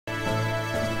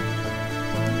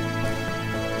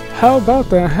how about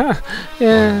that? Huh?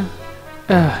 Yeah.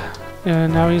 Yeah,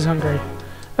 now he's hungry.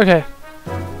 Okay.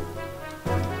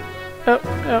 Oh,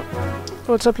 oh.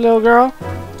 What's up, little girl?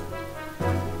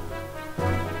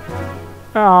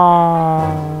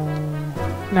 Oh,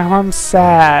 now I'm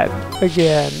sad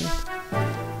again.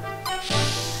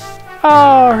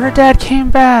 Oh, her dad came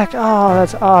back. Oh,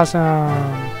 that's awesome.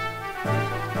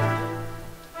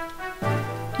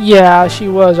 Yeah, she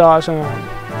was awesome.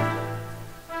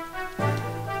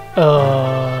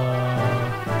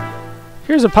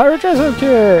 Here's a pirate dress-up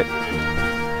kit.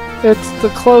 It's the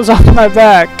clothes off my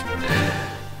back.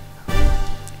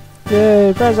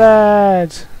 Yay,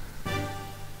 presents!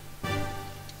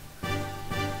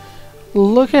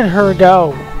 Look at her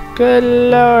go. Good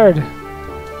lord.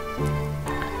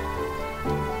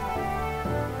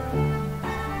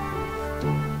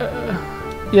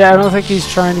 Yeah, I don't think he's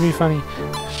trying to be funny.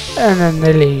 And then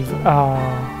they leave. Oh.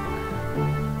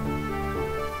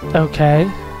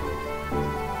 Okay.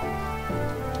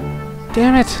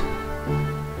 Damn it.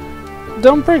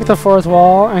 Don't break the fourth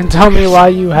wall and tell me why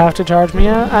you have to charge me.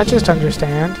 I just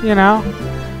understand, you know?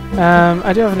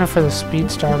 I do have enough for the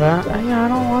speed star, but yeah, I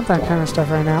don't want that kind of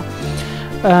stuff right now.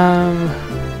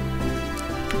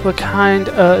 What kind?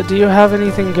 Do you have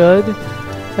anything good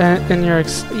in your?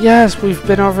 Yes, we've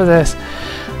been over this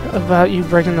about you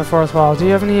breaking the fourth wall. Do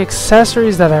you have any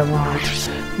accessories that I want?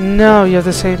 No, you have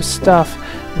the same stuff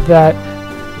that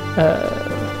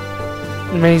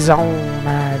Maison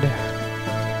had.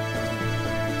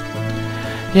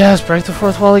 Yes, break the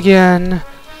fourth wall again,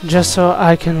 just so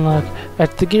I can look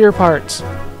at the gear parts.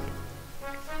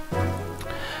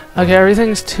 Okay,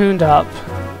 everything's tuned up.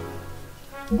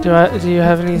 Do you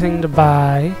have anything to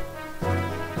buy?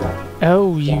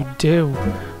 Oh, you do.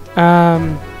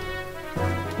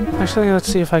 Actually, let's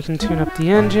see if I can tune up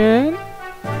the engine.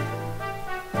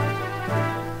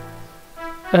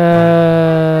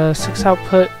 6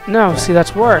 output. No, see,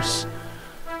 that's worse.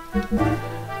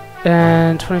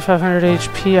 And 2500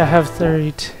 HP. I have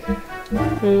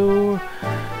 32.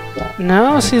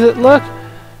 No, see that? Look,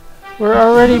 we're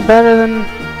already better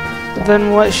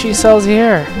than what she sells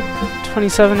here.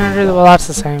 2700. Well, that's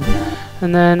the same.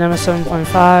 And then MS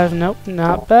 7.5. Nope,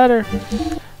 not better.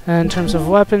 And in terms of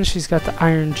weapons, she's got the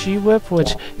Iron G Whip,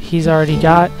 which he's already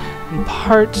got. And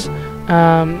parts.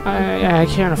 I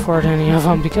can't afford any of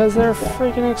them because they're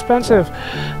freaking expensive. Do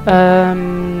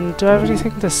I have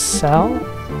anything to sell?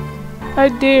 I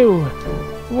do!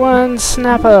 One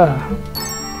snapper!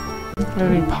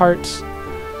 Any parts?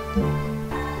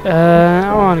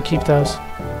 I want to keep those.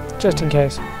 Just in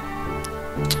case.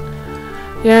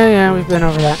 Yeah, we've been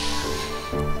over that.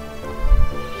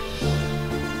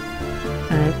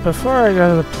 Alright, before I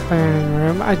go to the planning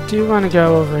room, I do want to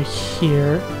go over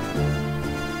here.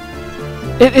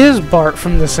 It is Bart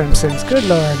from The Simpsons, good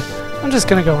lord. I'm just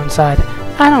gonna go inside.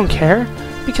 I don't care,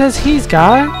 because he's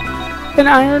got an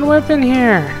iron whip in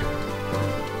here.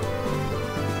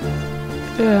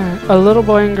 Yeah, a little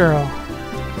boy and girl.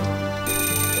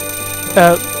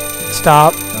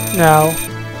 Stop. No.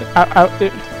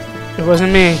 It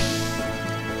wasn't me.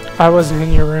 I wasn't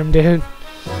in your room, dude.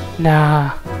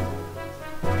 Nah.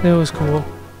 It was cool.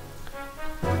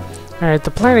 Alright, the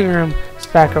planning room is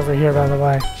back over here, by the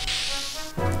way.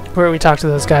 Where we talk to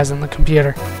those guys on the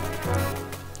computer.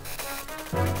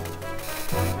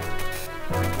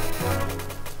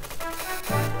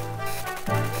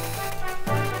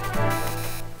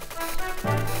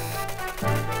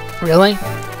 Really?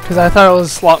 Because I thought it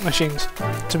was slot machines,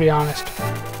 to be honest.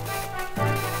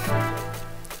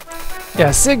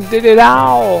 Yeah, Sig did it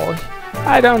all!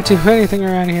 I don't do anything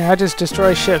around here, I just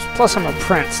destroy ships, plus I'm a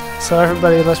prince, so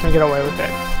everybody lets me get away with it.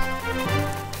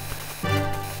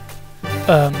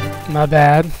 My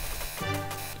bad.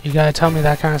 You gotta tell me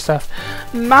that kind of stuff.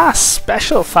 My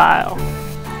special file!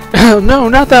 Oh no,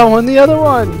 not that one, the other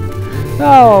one!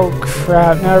 Oh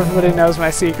crap, now everybody knows my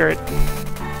secret.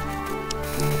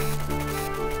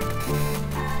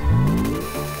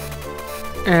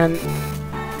 And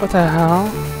what the hell?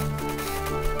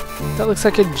 That looks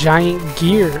like a giant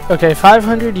gear. Okay,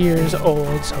 500 years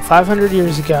old, so 500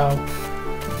 years ago,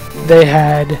 they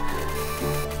had...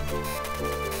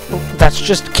 That's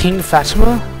just King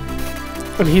Fatima?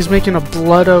 And he's making a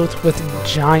blood oath with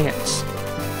giants.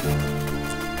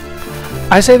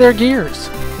 I say they're gears.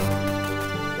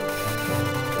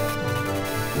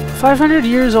 500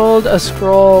 years old, a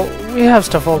scroll. We have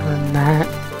stuff older than that.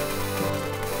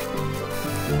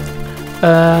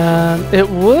 It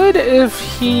would if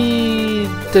he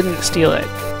didn't steal it.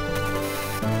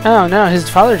 Oh no, his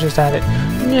father just had it.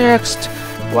 Next.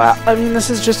 Wow, I mean this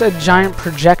is just a giant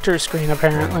projector screen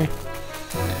apparently.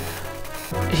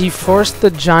 He forced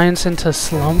the giants into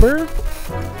slumber?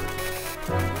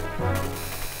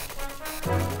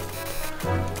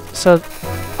 So,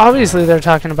 obviously they're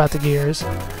talking about the gears.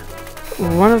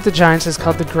 One of the giants is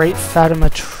called the Great Fatima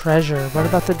Treasure. What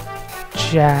about the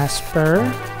Jasper?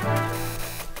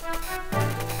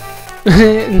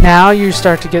 Now you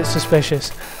start to get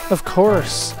suspicious. Of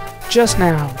course. Just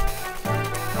now.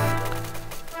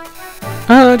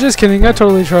 Just kidding. I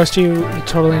totally trust you, you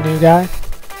totally new guy.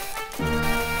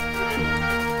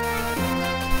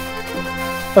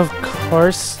 Of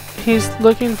course he's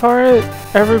looking for it.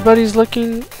 Everybody's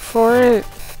looking for it.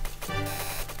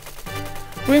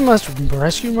 We must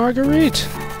rescue Marguerite.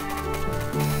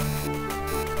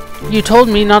 You told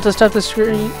me not to step on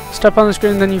the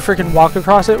screen, then you freaking walk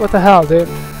across it. What the hell, dude?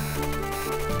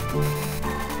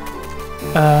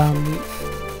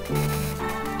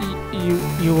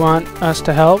 You want us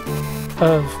to help?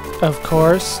 Of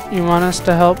course, you want us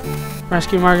to help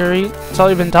rescue Marguerite. That's all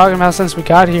you've been talking about since we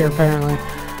got here, apparently.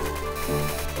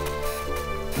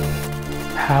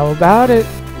 How about it?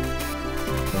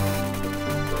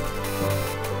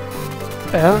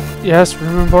 Yes,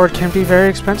 room and board can be very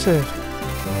expensive.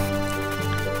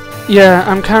 Yeah,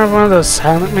 I'm kind of one of those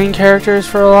silent main characters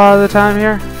for a lot of the time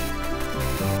here.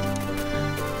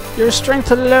 Your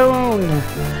strength alone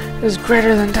is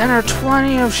greater than 10 or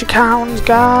 20 of Citan's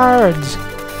guards.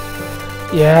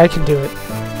 Yeah, I can do it.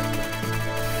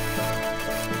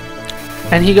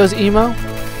 And he goes emo?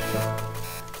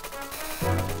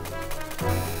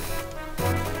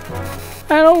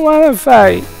 I don't want to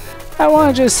fight. I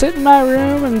want to just sit in my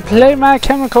room and play my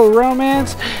Chemical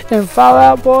Romance and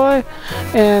Fallout Boy,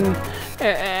 and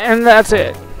that's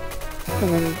it. And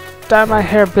then dye my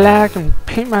hair black and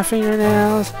paint my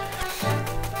fingernails.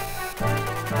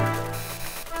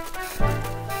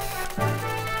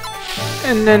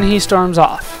 And then he storms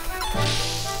off.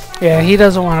 Yeah, he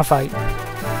doesn't want to fight.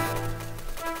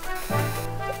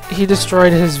 He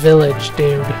destroyed his village,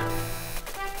 dude.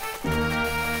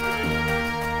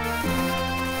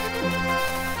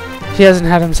 He hasn't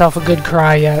had himself a good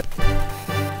cry yet.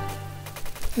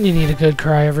 You need a good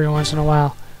cry every once in a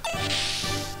while.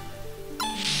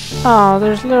 Oh,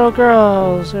 there's little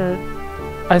girls. Or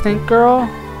I think girl?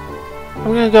 I'm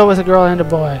gonna go with a girl and a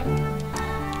boy.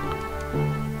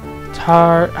 It's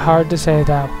hard to say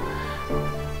though.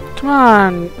 Come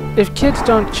on, if kids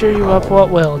don't cheer you up, what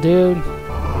will, dude?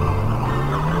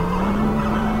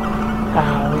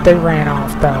 Oh, they ran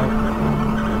off though.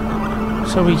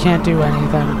 So we can't do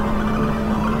anything.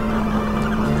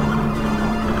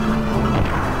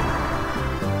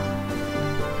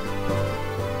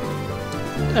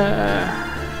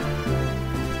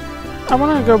 I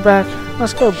want to go back.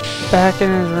 Let's go back in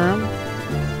his room.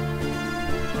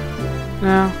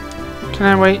 No. Can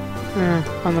I wait?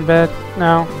 On the bed?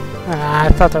 No. I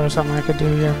thought there was something I could do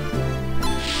here.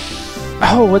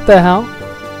 Oh, what the hell?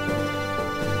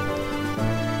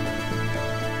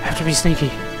 Have to be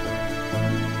sneaky.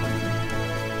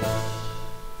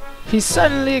 He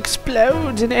suddenly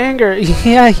explodes in anger.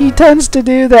 Yeah, he tends to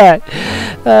do that.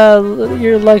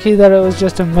 You're lucky that it was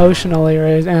just emotionally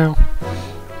right now.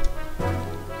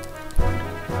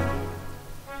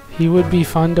 He would be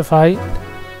fun to fight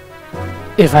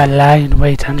if I lie in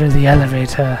wait under the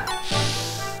elevator.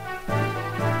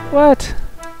 What?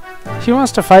 He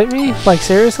wants to fight me? Like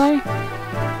seriously?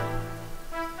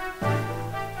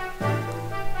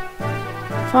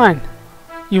 Fine.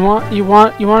 You want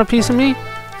a piece of me?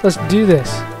 Let's do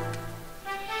this.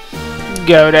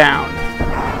 Go down.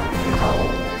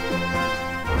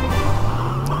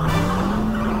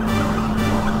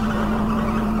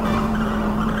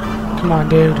 Come on,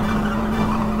 dude.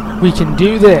 We can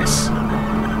do this.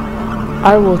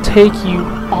 I will take you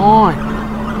on.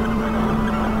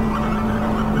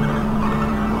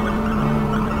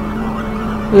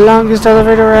 Longest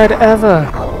elevator ride ever.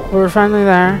 We're finally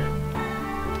there.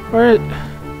 Where?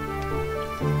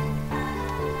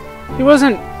 He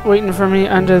wasn't waiting for me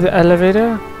under the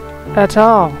elevator at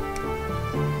all.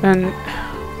 And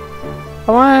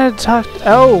I wanted to talk.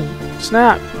 Oh,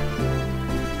 snap.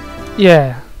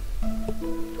 Yeah.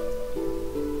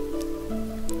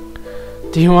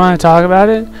 Do you want to talk about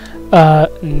it?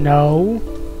 No.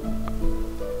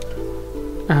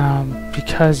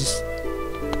 Because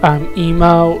I'm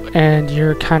emo and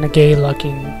you're kind of gay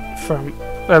looking from,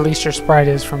 at least your sprite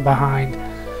is from behind.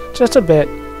 Just a bit.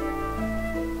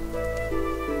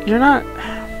 You're not...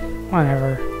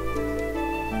 Whatever.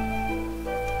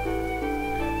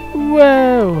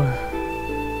 Whoa!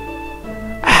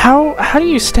 How do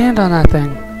you stand on that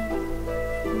thing?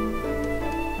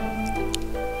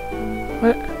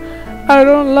 What? I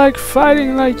don't like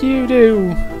fighting like you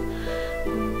do.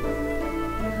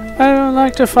 I don't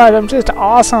like to fight, I'm just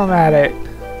awesome at it.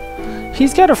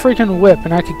 He's got a freaking whip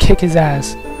and I could kick his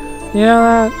ass. You know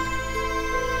that?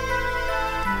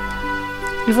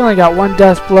 You've only got one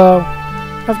death blow.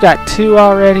 I've got 2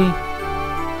 already.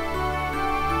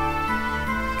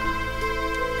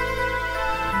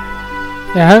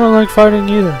 Yeah, I don't like fighting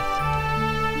either.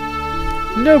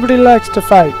 Nobody likes to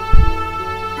fight.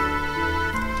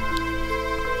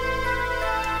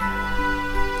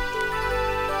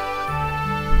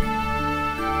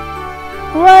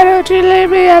 Why don't you leave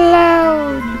me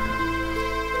alone?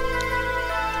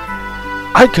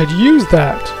 I could use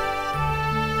that.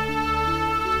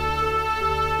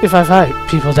 If I fight,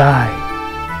 people die.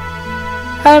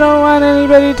 I don't want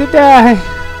anybody to die.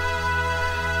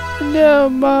 No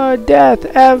more death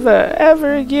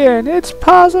ever again. It's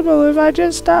possible if I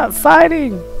just stop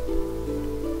fighting.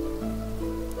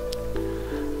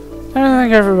 I don't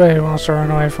think everybody wants to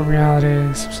run away from reality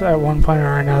at one point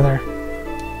or another.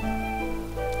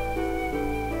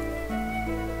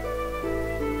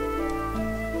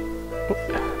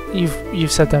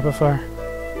 You've said that before.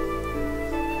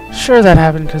 Sure, that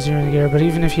happened because you're in the gear, but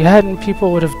even if you hadn't,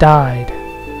 people would have died.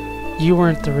 You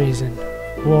weren't the reason.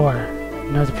 War.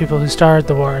 No, the people who started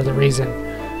the war are the reason.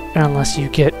 And unless you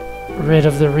get rid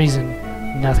of the reason,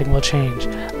 nothing will change.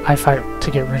 I fight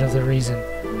to get rid of the reason.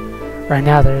 Right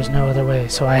now, there is no other way,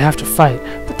 so I have to fight.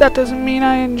 But that doesn't mean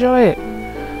I enjoy it.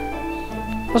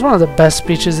 It was one of the best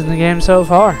speeches in the game so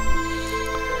far.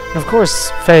 And of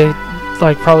course, Faye,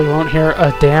 probably won't hear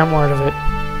a damn word of it.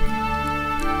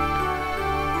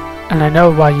 And I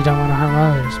know why you don't want to harm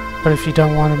others. But if you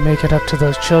don't want to make it up to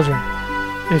those children,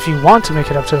 if you want to make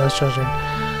it up to those children,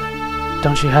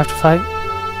 don't you have to fight?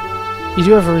 You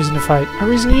do have a reason to fight. A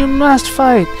reason you must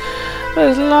fight. But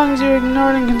as long as you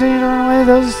ignore it and continue to run away,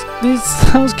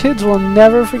 those kids will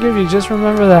never forgive you. Just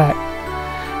remember that.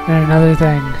 And another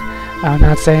thing, I'm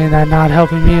not saying that not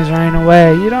helping me is running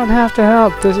away. You don't have to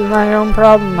help. This is my own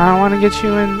problem. I want to get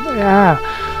you in. Yeah.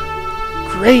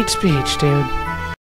 Great speech, dude.